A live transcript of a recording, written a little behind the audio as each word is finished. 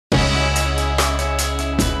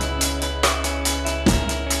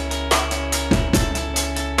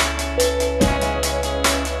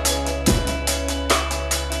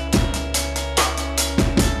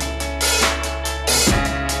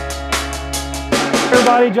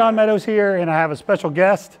Everybody, John Meadows here, and I have a special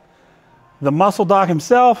guest, the muscle doc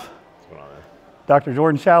himself, Dr.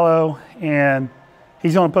 Jordan Shallow, and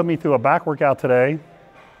he's going to put me through a back workout today.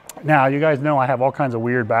 Now, you guys know I have all kinds of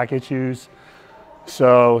weird back issues,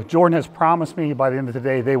 so Jordan has promised me by the end of the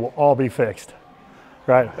day they will all be fixed,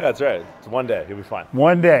 right? Yeah, that's right. It's one day, you'll be fine.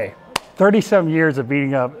 One day. 37 years of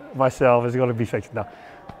beating up myself is going to be fixed. Now,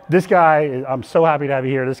 this guy, I'm so happy to have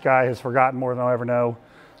you here. This guy has forgotten more than I'll ever know.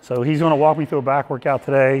 So he's going to walk me through a back workout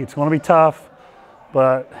today. It's going to be tough,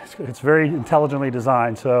 but it's very intelligently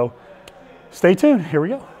designed. So stay tuned. Here we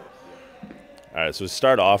go. All right, so to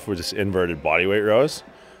start off with just inverted bodyweight rows.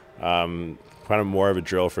 Kind of more of a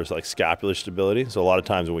drill for like scapular stability. So a lot of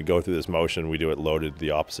times when we go through this motion, we do it loaded the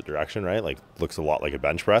opposite direction, right? Like looks a lot like a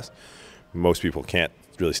bench press. Most people can't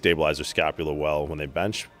really stabilize their scapula well when they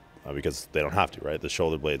bench because they don't have to, right? The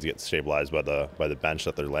shoulder blades get stabilized by the bench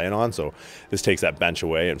that they're laying on. So this takes that bench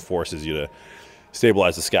away and forces you to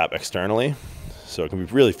stabilize the scap externally. So it can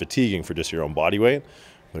be really fatiguing for just your own body weight.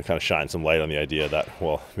 But it kind of shines some light on the idea that,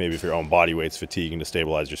 well, maybe if your own body weight's fatiguing to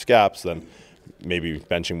stabilize your scaps, then maybe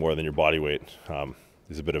benching more than your body weight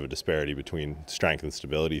is a bit of a disparity between strength and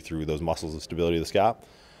stability through those muscles of stability of the scap.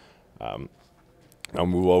 I'll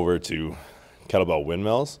move over to kettlebell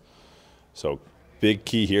windmills. So big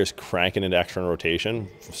key here is cranking into external rotation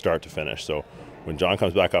from start to finish. So when John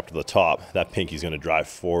comes back up to the top, that pinky's going to drive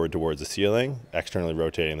forward towards the ceiling, externally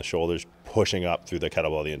rotating the shoulders, pushing up through the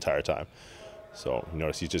kettlebell the entire time. So you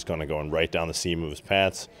notice he's just going to go right down the seam of his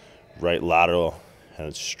pants, right lateral, and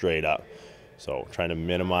then straight up. So trying to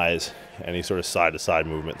minimize any sort of side-to-side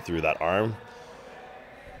movement through that arm,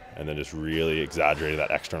 and then just really exaggerating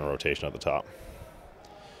that external rotation at the top.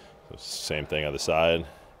 So same thing other side.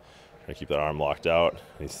 Trying to keep that arm locked out.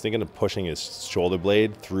 And he's thinking of pushing his shoulder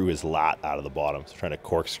blade through his lat out of the bottom. So trying to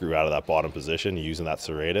corkscrew out of that bottom position, using that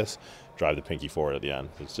serratus, drive the pinky forward at the end.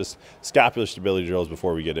 It's just scapular stability drills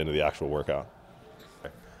before we get into the actual workout.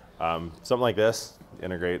 Something like this,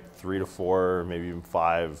 integrate 3 to 4, maybe even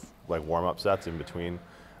 5 like warm-up sets in between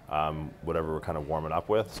whatever we're kind of warming up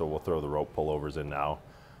with. So we'll throw the rope pullovers in now.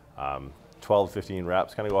 12 to 15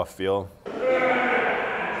 reps, kind of go off feel.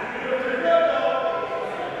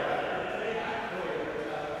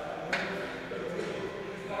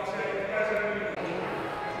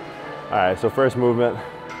 All right, so first movement,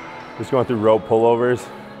 just going through rope pullovers.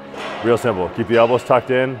 Real simple, keep the elbows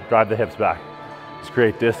tucked in, drive the hips back. Just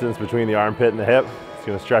create distance between the armpit and the hip. It's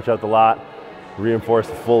gonna stretch out the lat, reinforce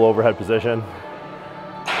the full overhead position.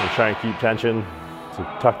 And try and keep tension. So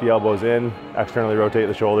tuck the elbows in, externally rotate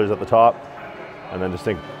the shoulders at the top, and then just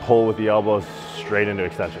think pull with the elbows straight into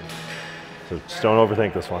extension. So just don't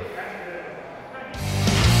overthink this one.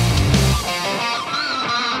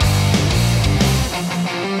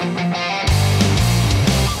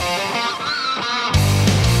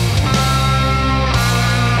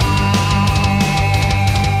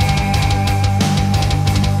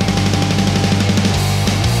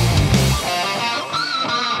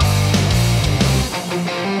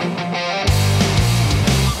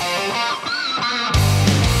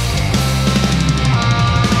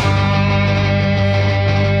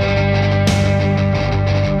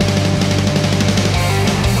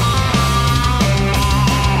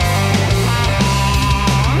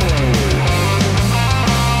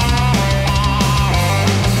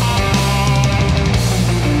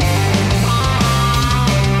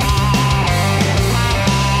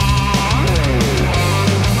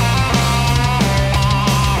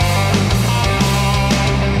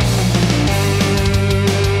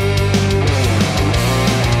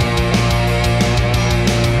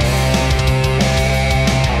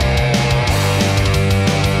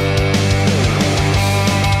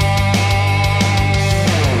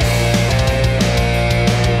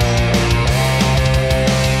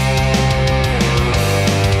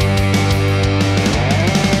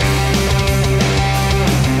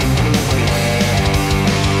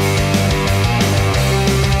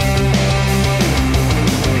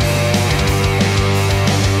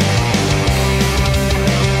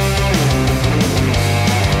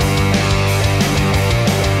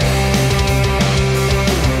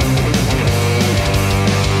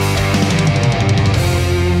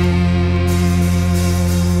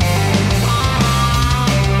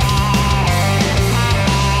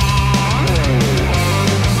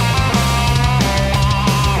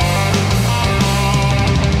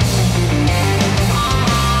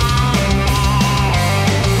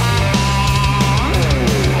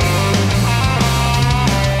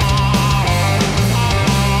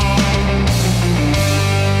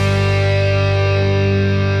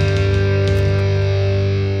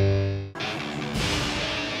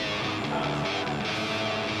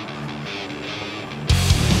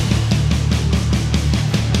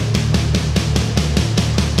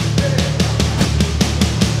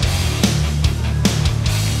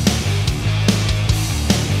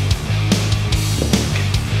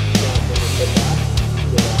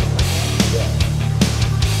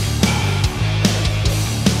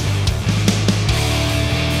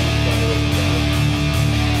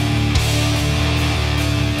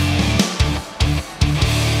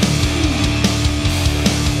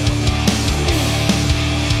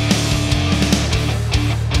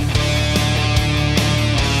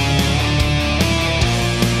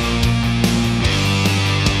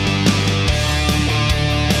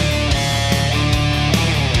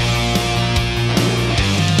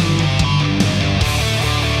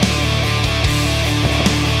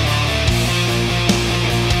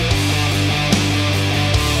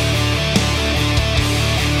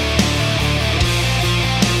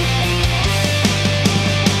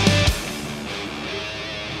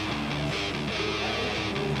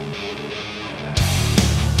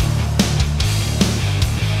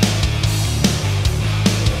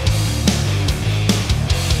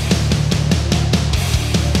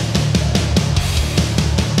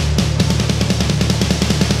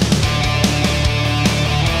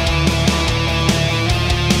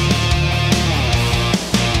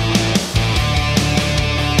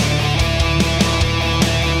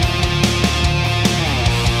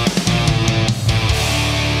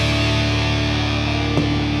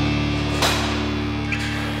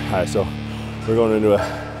 right, so we're going into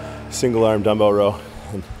a single arm dumbbell row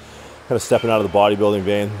and kind of stepping out of the bodybuilding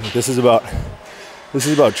vein. This is about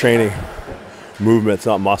training movements,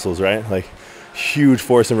 not muscles, right? Like huge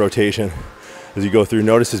force and rotation as you go through.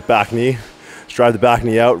 Notice his back knee. Just drive the back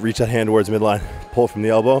knee out, reach that hand towards midline, pull from the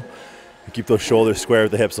elbow, and keep those shoulders square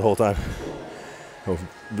with the hips the whole time. So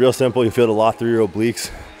real simple. You feel it a lot through your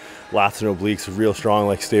obliques, lats and obliques, real strong,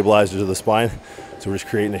 like stabilizers of the spine. So we're just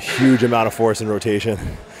creating a huge amount of force and rotation.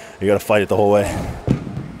 You got to fight it the whole way.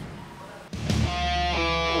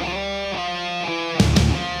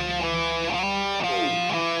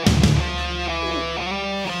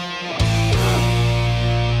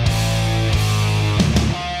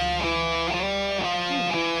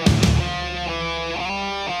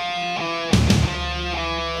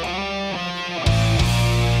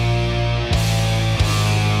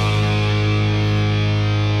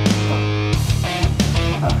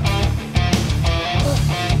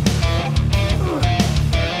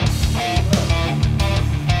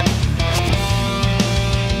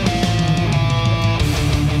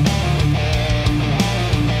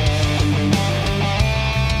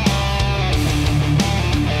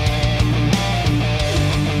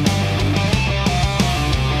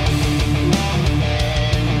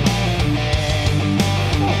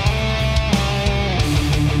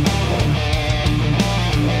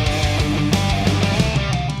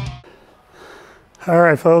 All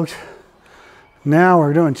right, folks, now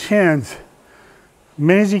we're doing chins.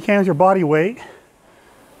 Many as you can with your body weight,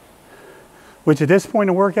 which at this point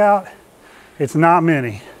in the workout, it's not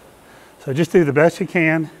many. So just do the best you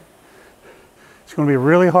can. It's going to be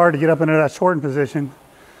really hard to get up into that shortened position,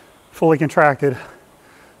 fully contracted.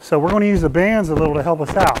 So we're going to use the bands a little to help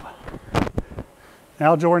us out.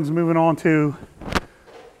 Now Jordan's moving on to,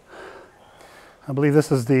 I believe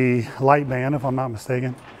this is the light band, if I'm not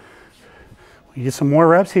mistaken. You get some more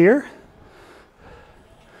reps here.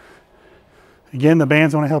 Again, the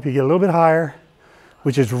band's going to help you get a little bit higher,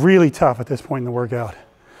 which is really tough at this point in the workout.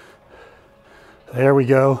 There we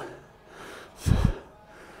go.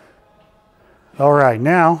 All right,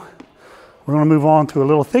 now we're going to move on to a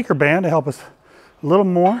little thicker band to help us a little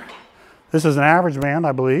more. This is an average band,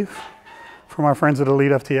 I believe, from our friends at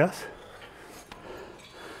Elite FTS.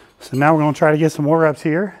 So now we're going to try to get some more reps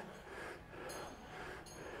here.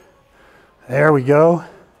 There we go.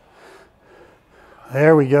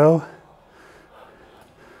 There we go.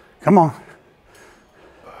 Come on.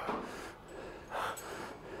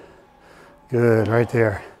 Good, right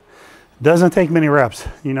there. Doesn't take many reps.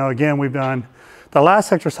 You know, again, we've done, the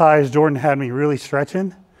last exercise, Jordan had me really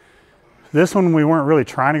stretching. This one, we weren't really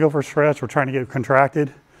trying to go for a stretch. We're trying to get contracted.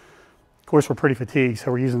 Of course, we're pretty fatigued,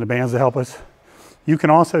 so we're using the bands to help us. You can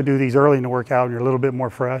also do these early in the workout when you're a little bit more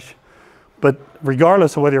fresh. But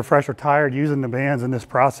regardless of whether you're fresh or tired, using the bands in this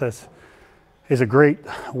process is a great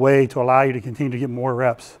way to allow you to continue to get more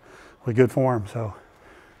reps with good form. So,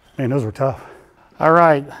 man, those were tough. All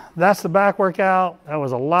right, that's the back workout. That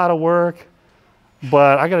was a lot of work,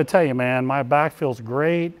 but I gotta tell you, man, my back feels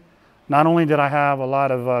great. Not only did I have a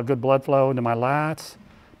lot of good blood flow into my lats,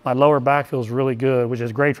 my lower back feels really good, which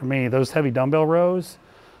is great for me. Those heavy dumbbell rows,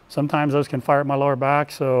 sometimes those can fire up my lower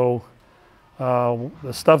back, so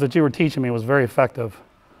the stuff that you were teaching me was very effective.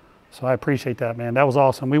 So I appreciate that, man. That was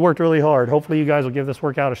awesome. We worked really hard. Hopefully you guys will give this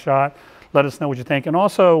workout a shot. Let us know what you think. And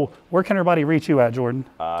also, where can everybody reach you at, Jordan?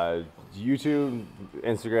 YouTube,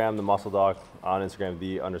 Instagram, the Muscle Doc. On Instagram,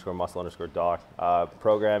 the_muscle_doc.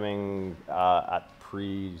 Programming at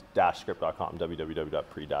pre-script.com,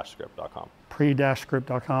 www.pre-script.com.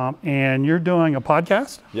 Pre-script.com. And you're doing a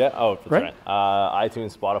podcast? Yeah, oh, that's right.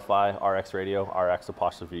 iTunes, Spotify, RX Radio,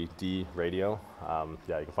 RX_D Radio.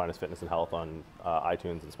 Yeah, you can find us Fitness and Health on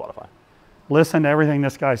iTunes and Spotify. Listen to everything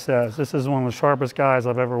this guy says. This is one of the sharpest guys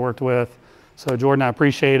I've ever worked with. So Jordan, I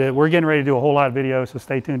appreciate it. We're getting ready to do a whole lot of videos, so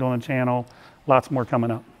stay tuned on the channel. Lots more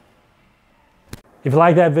coming up. If you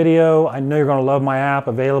like that video, I know you're going to love my app,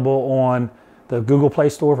 available on the Google Play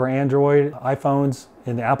Store for Android, iPhones,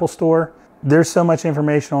 in the Apple Store. There's so much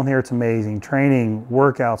information on here, it's amazing. Training,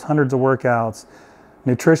 workouts, hundreds of workouts,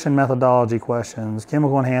 nutrition methodology questions,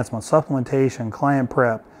 chemical enhancement, supplementation, client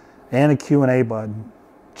prep, and a Q&A button.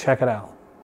 Check it out.